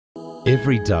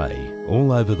Every day,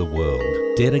 all over the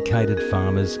world, dedicated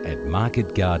farmers and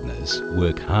market gardeners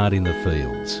work hard in the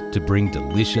fields to bring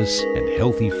delicious and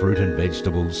healthy fruit and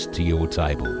vegetables to your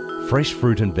table. Fresh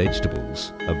fruit and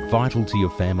vegetables are vital to your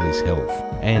family's health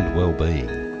and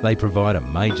well-being. They provide a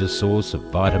major source of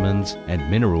vitamins and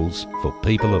minerals for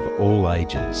people of all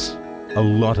ages. A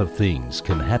lot of things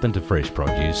can happen to fresh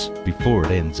produce before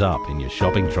it ends up in your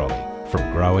shopping trolley,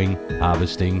 from growing,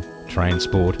 harvesting,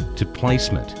 transport to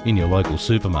placement in your local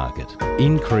supermarket.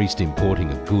 Increased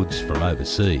importing of goods from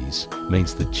overseas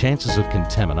means the chances of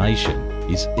contamination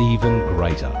is even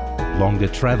greater. Longer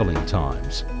travelling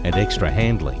times and extra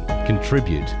handling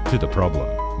contribute to the problem.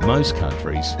 Most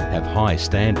countries have high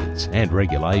standards and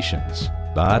regulations,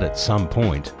 but at some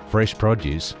point, fresh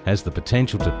produce has the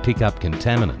potential to pick up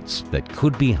contaminants that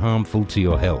could be harmful to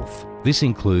your health. This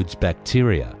includes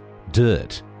bacteria,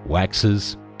 dirt,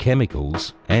 waxes,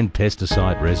 chemicals and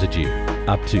pesticide residue.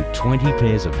 Up to 20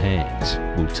 pairs of hands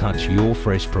will touch your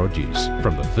fresh produce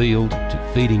from the field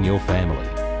to feeding your family.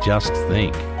 Just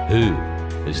think, who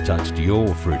has touched your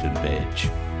fruit and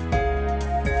veg?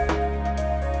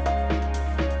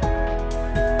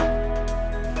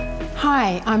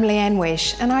 Hi, I'm Veggie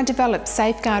Wash and I developed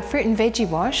Safeguard Fruit and Veggie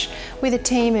Wash with a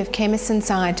team of chemists and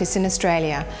scientists in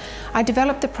Australia. I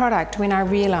developed the product when I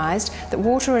realised that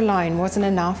water alone wasn't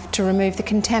enough to remove the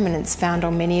contaminants found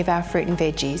on many of our fruit and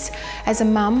veggies. As a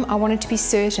mum, I wanted to be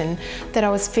certain that I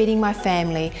was feeding my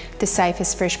family the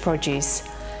safest fresh produce.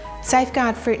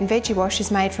 Safeguard Fruit and Veggie Wash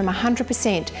is made from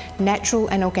 100% natural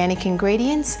and organic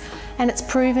ingredients, and it's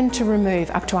proven to remove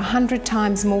up to 100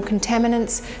 times more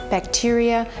contaminants,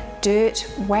 bacteria,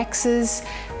 dirt, waxes,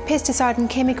 pesticide and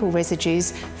chemical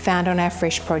residues found on our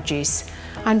fresh produce.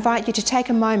 I invite you to take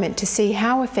a moment to see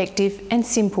how effective and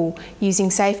simple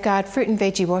using Safeguard Fruit and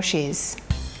Veggie Wash is.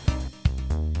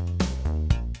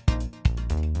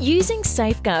 Using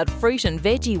Safeguard Fruit and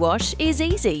Veggie Wash is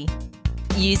easy.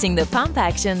 Using the pump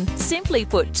action, simply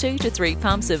put 2 to 3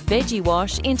 pumps of Veggie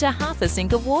Wash into half a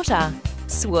sink of water.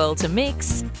 Swirl to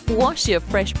mix. Wash your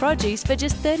fresh produce for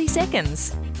just 30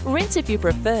 seconds. Rinse if you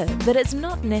prefer, but it's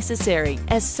not necessary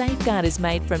as Safeguard is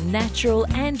made from natural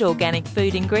and organic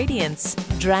food ingredients.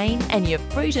 Drain and your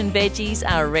fruit and veggies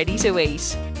are ready to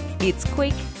eat. It's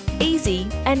quick, easy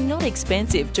and not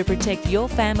expensive to protect your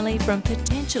family from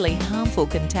potentially harmful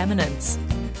contaminants.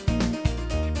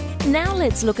 Now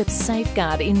let's look at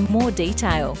Safeguard in more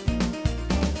detail.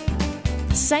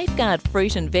 Safeguard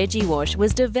Fruit and Veggie Wash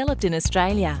was developed in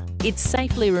Australia. It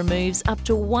safely removes up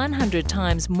to 100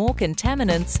 times more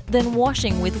contaminants than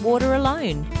washing with water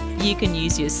alone. You can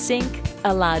use your sink,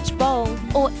 a large bowl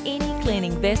or any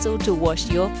cleaning vessel to wash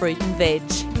your fruit and veg.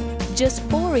 Just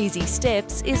 4 easy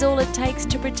steps is all it takes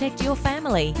to protect your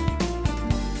family.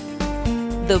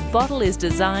 The bottle is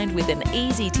designed with an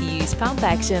easy-to-use pump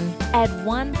action. Add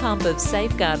 1 pump of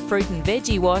Safeguard Fruit and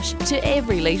Veggie Wash to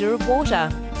every litre of water.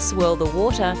 Swirl the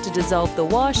water to dissolve the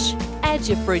wash. Add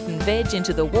your fruit and veg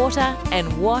into the water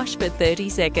and wash for 30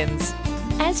 seconds.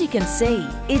 As you can see,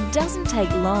 it doesn't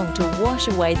take long to wash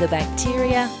away the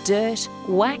bacteria, dirt,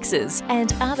 waxes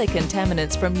and other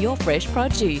contaminants from your fresh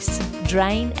produce.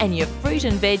 Drain and your fruit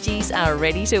and veggies are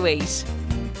ready to eat.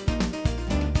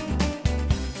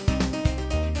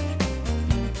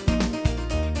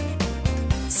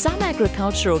 Some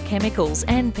agricultural chemicals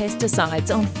and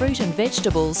pesticides on fruit and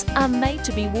vegetables are made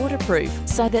to be waterproof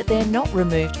so that they're not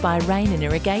removed by rain and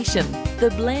irrigation.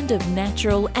 The blend of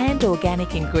natural and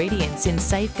organic ingredients in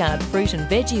Safeguard Fruit and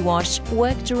Veggie Wash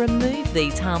work to remove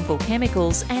these harmful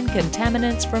chemicals and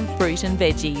contaminants from fruit and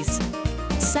veggies.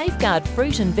 Safeguard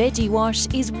Fruit and Veggie Wash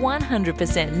is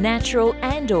 100% natural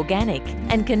and organic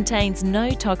and contains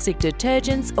no toxic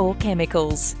detergents or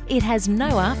chemicals. It has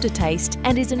no aftertaste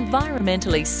and is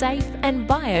environmentally safe and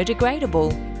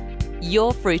biodegradable.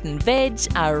 Your fruit and veg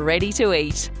are ready to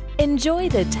eat. Enjoy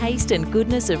the taste and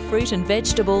goodness of fruit and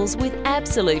vegetables with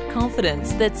absolute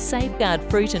confidence that Safeguard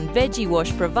Fruit and Veggie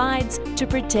Wash provides to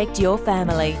protect your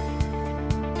family.